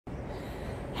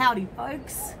Howdy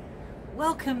folks,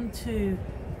 welcome to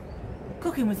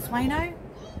Cooking with Swaino.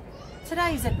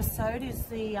 Today's episode is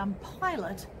the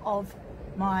pilot of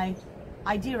my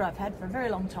idea I've had for a very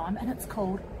long time, and it's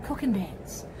called Cook and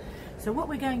Dance. So what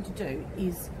we're going to do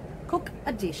is cook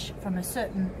a dish from a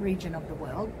certain region of the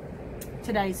world.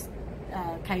 Today's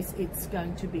case, it's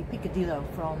going to be picadillo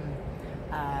from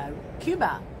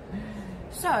Cuba.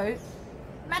 So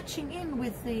matching in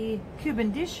with the Cuban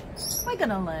dish, we're going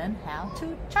to learn how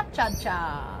to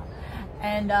cha-cha-cha.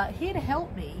 And here to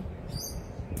help me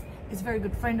is a very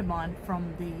good friend of mine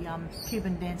from the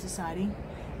Cuban Dance Society.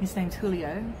 His name's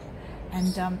Julio,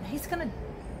 and he's going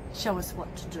to show us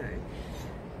what to do.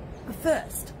 But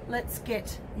first, let's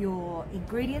get your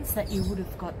ingredients that you would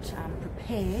have got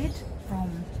prepared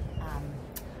from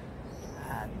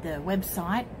the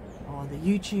website or the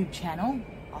YouTube channel.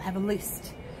 I'll have a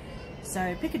list. So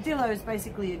picadillo is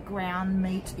basically a ground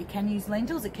meat. You can use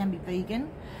lentils, it can be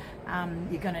vegan.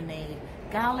 You're going to need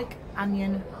garlic,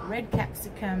 onion, red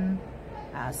capsicum,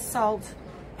 salt,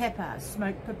 pepper,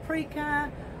 smoked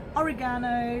paprika,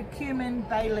 oregano, cumin,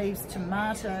 bay leaves,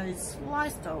 tomatoes,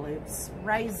 sliced olives,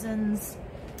 raisins,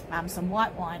 some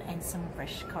white wine and some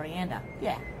fresh coriander.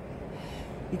 Yeah,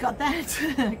 you got that?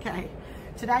 Okay,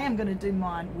 today I'm going to do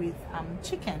mine with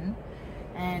chicken,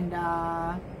 and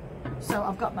so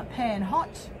I've got my pan hot.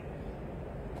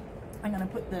 I'm going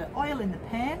to put the oil in the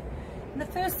pan, and the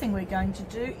first thing we're going to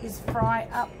do is fry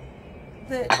up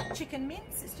the chicken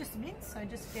mince. It's just mince, so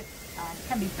just get,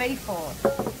 can be beef or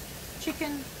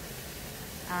chicken,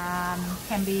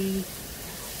 can be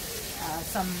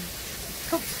some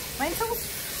cooked lentils,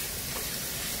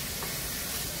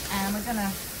 and we're going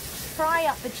to fry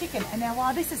up the chicken. And now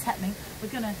while this is happening, we're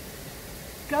going to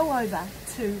go over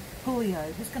to Julio,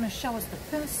 who's going to show us the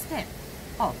first step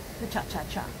of the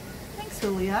cha-cha-cha. Thanks,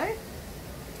 Julio.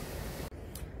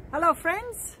 Hello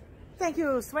friends, thank you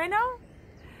Swaino.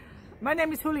 My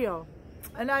name is Julio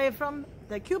and I am from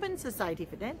the Cuban Society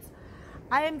for Dance.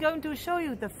 I am going to show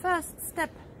you the first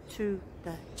step to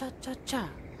the cha-cha-cha,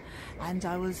 and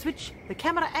I will switch the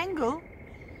camera angle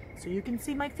so you can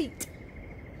see my feet.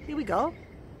 Here we go.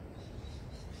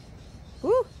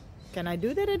 Ooh, can I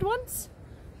do that at once?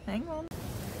 Hang on.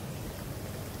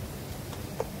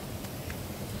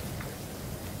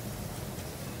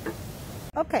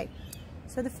 Okay,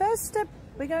 so the first step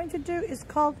we're going to do is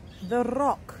called the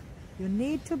rock. You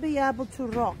need to be able to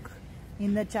rock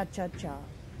in the cha-cha-cha.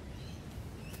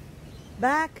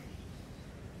 Back,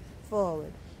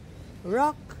 forward,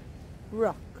 rock,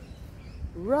 rock,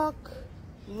 rock,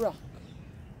 rock,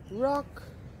 rock,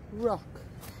 rock.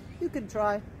 You can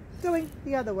try going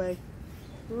the other way.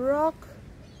 Rock,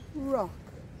 rock,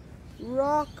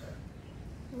 rock,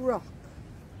 rock.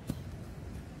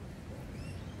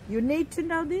 You need to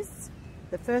know this,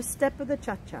 the first step of the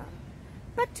cha-cha.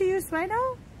 Back to you,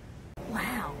 Swaino.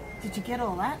 Wow, did you get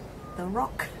all that? The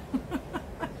rock.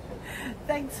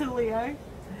 Thanks, Julio.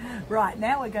 Right,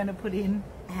 now we're going to put in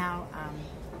our,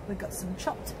 we've got some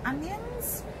chopped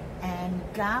onions and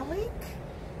garlic.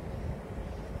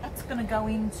 That's going to go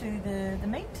into the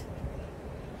meat.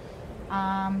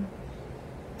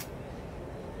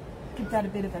 Give that a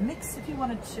bit of a mix. If you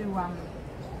wanted to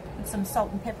put some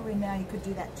salt and pepper in now, you could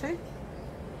do that too.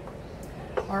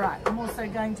 Alright, I'm also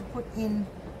going to put in,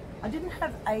 I didn't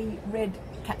have a red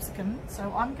capsicum,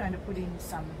 so I'm going to put in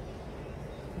some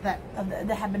the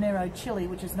habanero chili,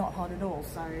 which is not hot at all,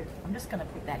 so I'm just going to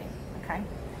put that in, okay?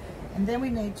 And then we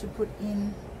need to put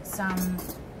in some,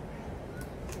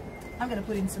 I'm going to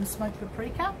put in some smoked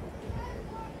paprika,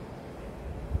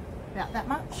 about that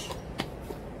much.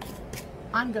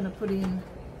 I'm going to put in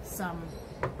some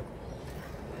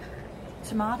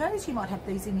tomatoes. You might have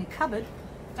these in your cupboard.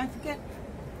 Don't forget,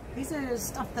 these are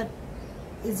stuff that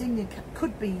is in your,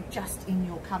 could be just in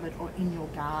your cupboard or in your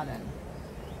garden,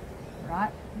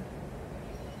 right?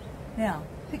 Now,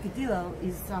 picadillo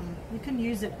is, you can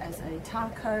use it as a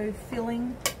taco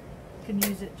filling. You can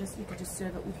use it just, you could just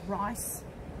serve it with rice.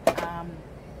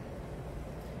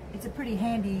 It's a pretty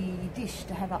handy dish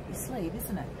to have up your sleeve,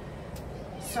 isn't it?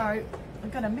 So I'm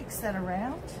going to mix that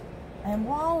around, and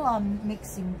while I'm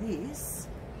mixing this,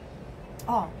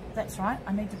 oh, that's right,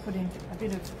 I need to put in a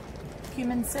bit of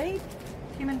cumin seed,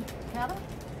 cumin powder.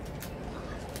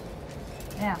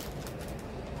 Now,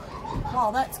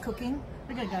 while that's cooking,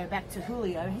 we're going to go back to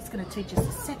Julio. He's going to teach us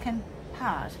the second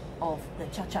part of the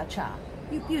cha-cha-cha.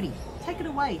 You beauty, take it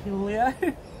away, Julio.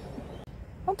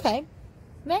 Okay,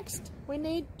 next we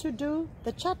need to do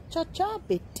the cha-cha-cha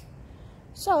bit.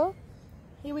 So,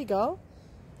 here we go.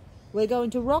 We're going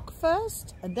to rock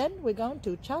first, and then we're going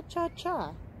to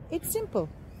cha-cha-cha. It's simple.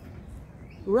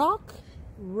 Rock,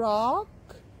 rock,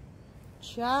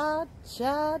 cha,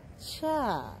 cha,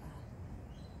 cha.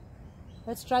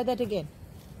 Let's try that again.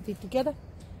 Feet together.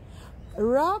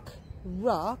 Rock,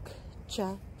 rock,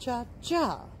 cha, cha,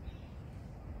 cha.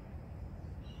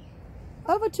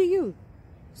 Over to you,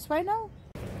 Swaino.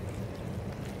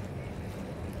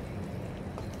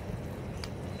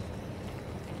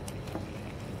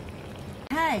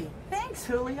 Hey, thanks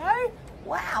Julio.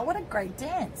 Wow, what a great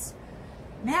dance.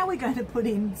 Now we're going to put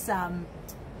in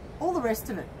all the rest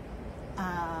of it.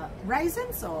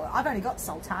 Raisins, or I've only got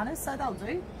sultanas, so they'll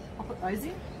do. I'll put those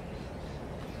in.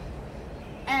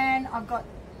 And I've got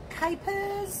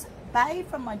capers, bay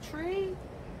from my tree.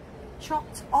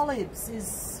 Chopped olives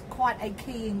is quite a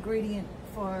key ingredient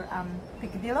for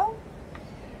picadillo.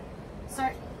 So,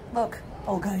 look,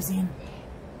 all goes in.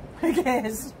 Who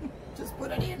cares? Just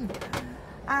put it in.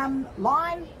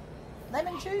 Lime,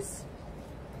 lemon juice,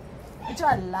 which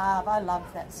I love. I love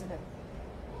that sort of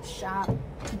sharp,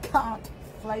 piquant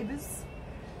flavours.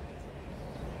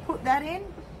 Put that in.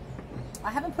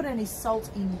 I haven't put any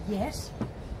salt in yet.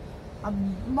 I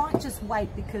might just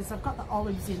wait because I've got the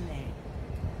olives in there.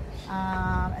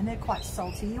 And they're quite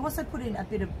salty. You also put in a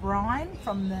bit of brine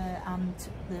from the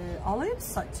olives,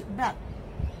 so about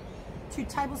 2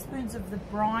 tablespoons of the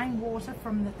brine water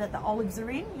from that the olives are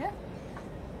in. Yeah.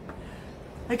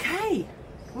 Okay,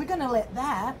 we're going to let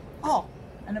that. Oh,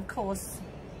 and of course,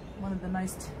 one of the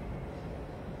most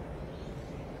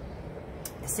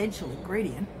essential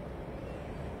ingredient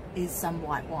is some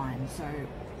white wine. So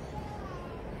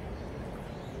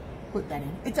put that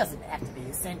in. It doesn't have to be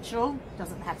essential,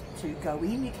 doesn't have to go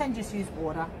in. You can just use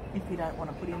water if you don't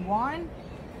want to put in wine.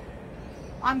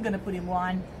 I'm going to put in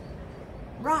wine.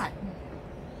 Right.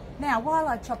 Now, while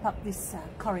I chop up this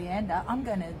coriander, I'm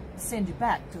going to send you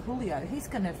back to Julio. He's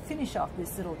going to finish off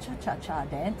this little cha-cha-cha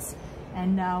dance,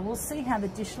 and we'll see how the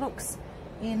dish looks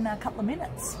in a couple of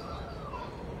minutes.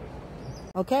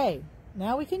 Okay,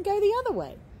 now we can go the other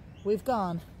way. We've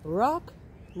gone rock,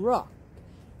 rock,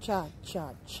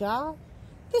 cha-cha-cha.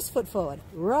 This foot forward.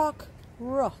 Rock,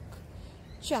 rock,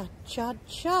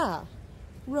 cha-cha-cha.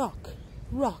 Rock,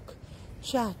 rock,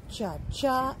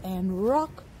 cha-cha-cha. And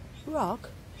rock, rock,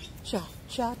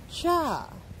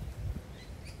 cha-cha-cha.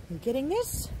 You getting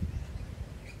this?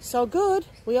 So good.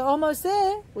 We are almost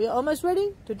there. We are almost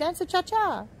ready to dance a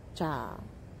cha-cha-cha.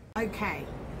 Okay,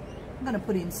 I'm going to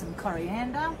put in some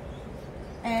coriander.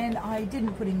 And I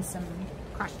didn't put in some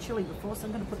crushed chili before, so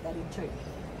I'm going to put that in too.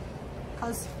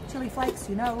 Because chili flakes,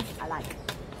 you know, I like.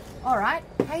 All right,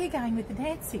 how are you going with the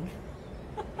dancing?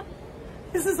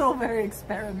 This is all very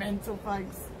experimental,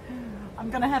 folks.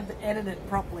 I'm going to have to edit it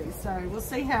properly, so we'll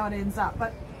see how it ends up.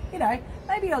 But, you know,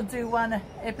 maybe I'll do one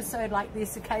episode like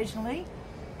this occasionally.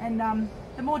 And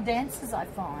the more dances I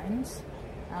find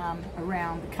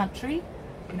around the country,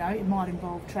 you know, it might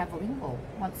involve travelling. Well,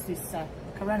 once this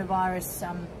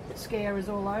coronavirus scare is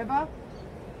all over,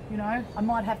 you know, I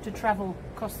might have to travel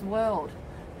across the world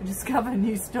to discover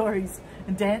new stories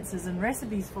and dances and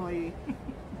recipes for you.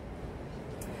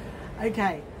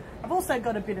 Okay, I've also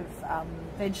got a bit of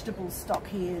vegetable stock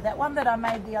here. That one that I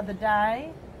made the other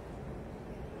day,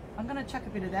 I'm going to chuck a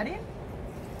bit of that in.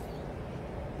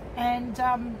 And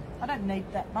I don't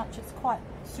need that much, it's quite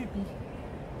soupy.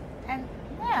 And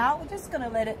now we're just going to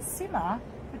let it simmer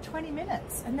for 20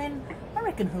 minutes. And then I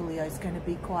reckon Julio's going to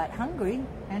be quite hungry,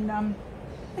 and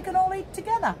we can all eat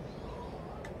together.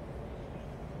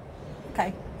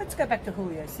 Okay, let's go back to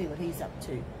Julio, see what he's up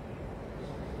to.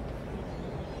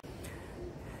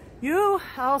 You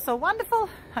are so wonderful.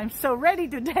 I'm so ready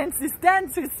to dance this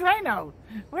dance with Swaino.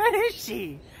 Where is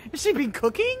she? Has she been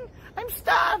cooking? I'm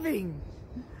starving.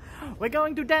 We're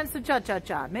going to dance the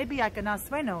cha-cha-cha. Maybe I can ask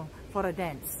Swaino for a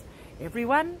dance.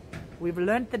 Everyone, we've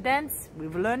learned the dance.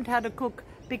 We've learned how to cook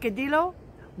picadillo.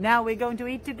 Now we're going to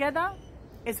eat together.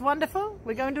 It's wonderful.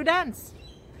 We're going to dance.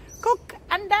 Cook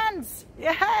and dance.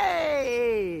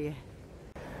 Yay!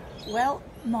 Well,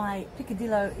 my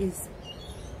picadillo is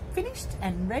finished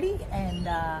and ready, and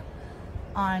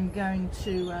I'm going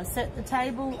to set the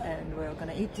table and we're going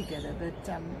to eat together. But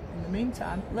in the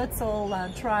meantime, let's all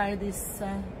try this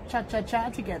cha-cha-cha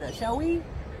together, shall we?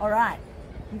 All right,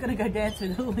 I'm going to go dance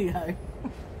with Julio.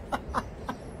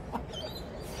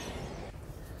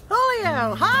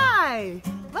 Julio, hi!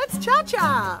 Let's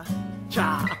cha-cha!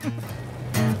 Cha!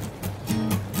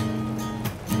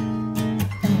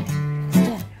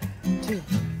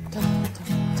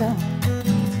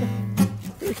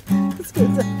 Let's go.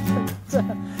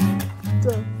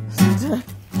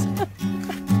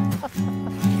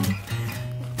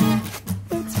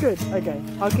 That's good. Okay,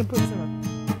 I can put some on.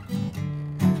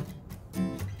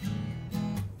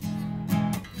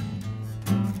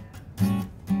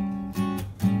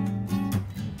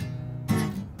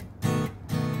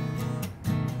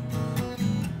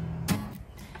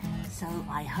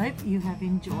 hope you have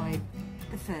enjoyed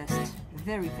the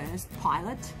very first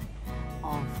pilot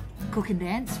of Cook and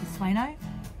Dance with Swaino.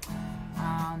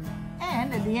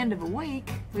 And at the end of a week,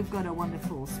 we've got a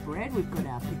wonderful spread. We've got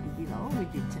our picadillo we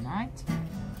did tonight.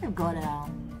 We've got our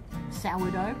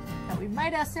sourdough that we've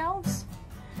made ourselves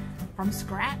from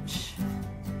scratch.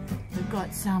 We've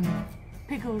got some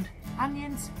pickled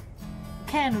onions,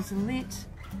 candles are lit,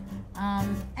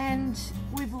 and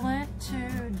we've learnt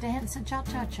to dance a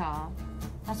cha-cha-cha.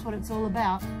 That's what it's all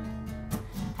about,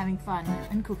 having fun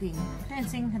and cooking,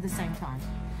 dancing at the same time.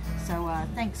 So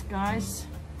thanks guys,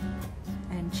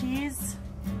 and cheers,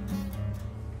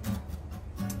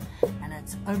 and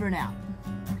it's over and out.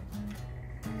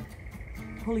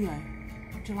 Julio,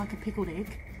 would you like a pickled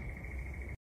egg?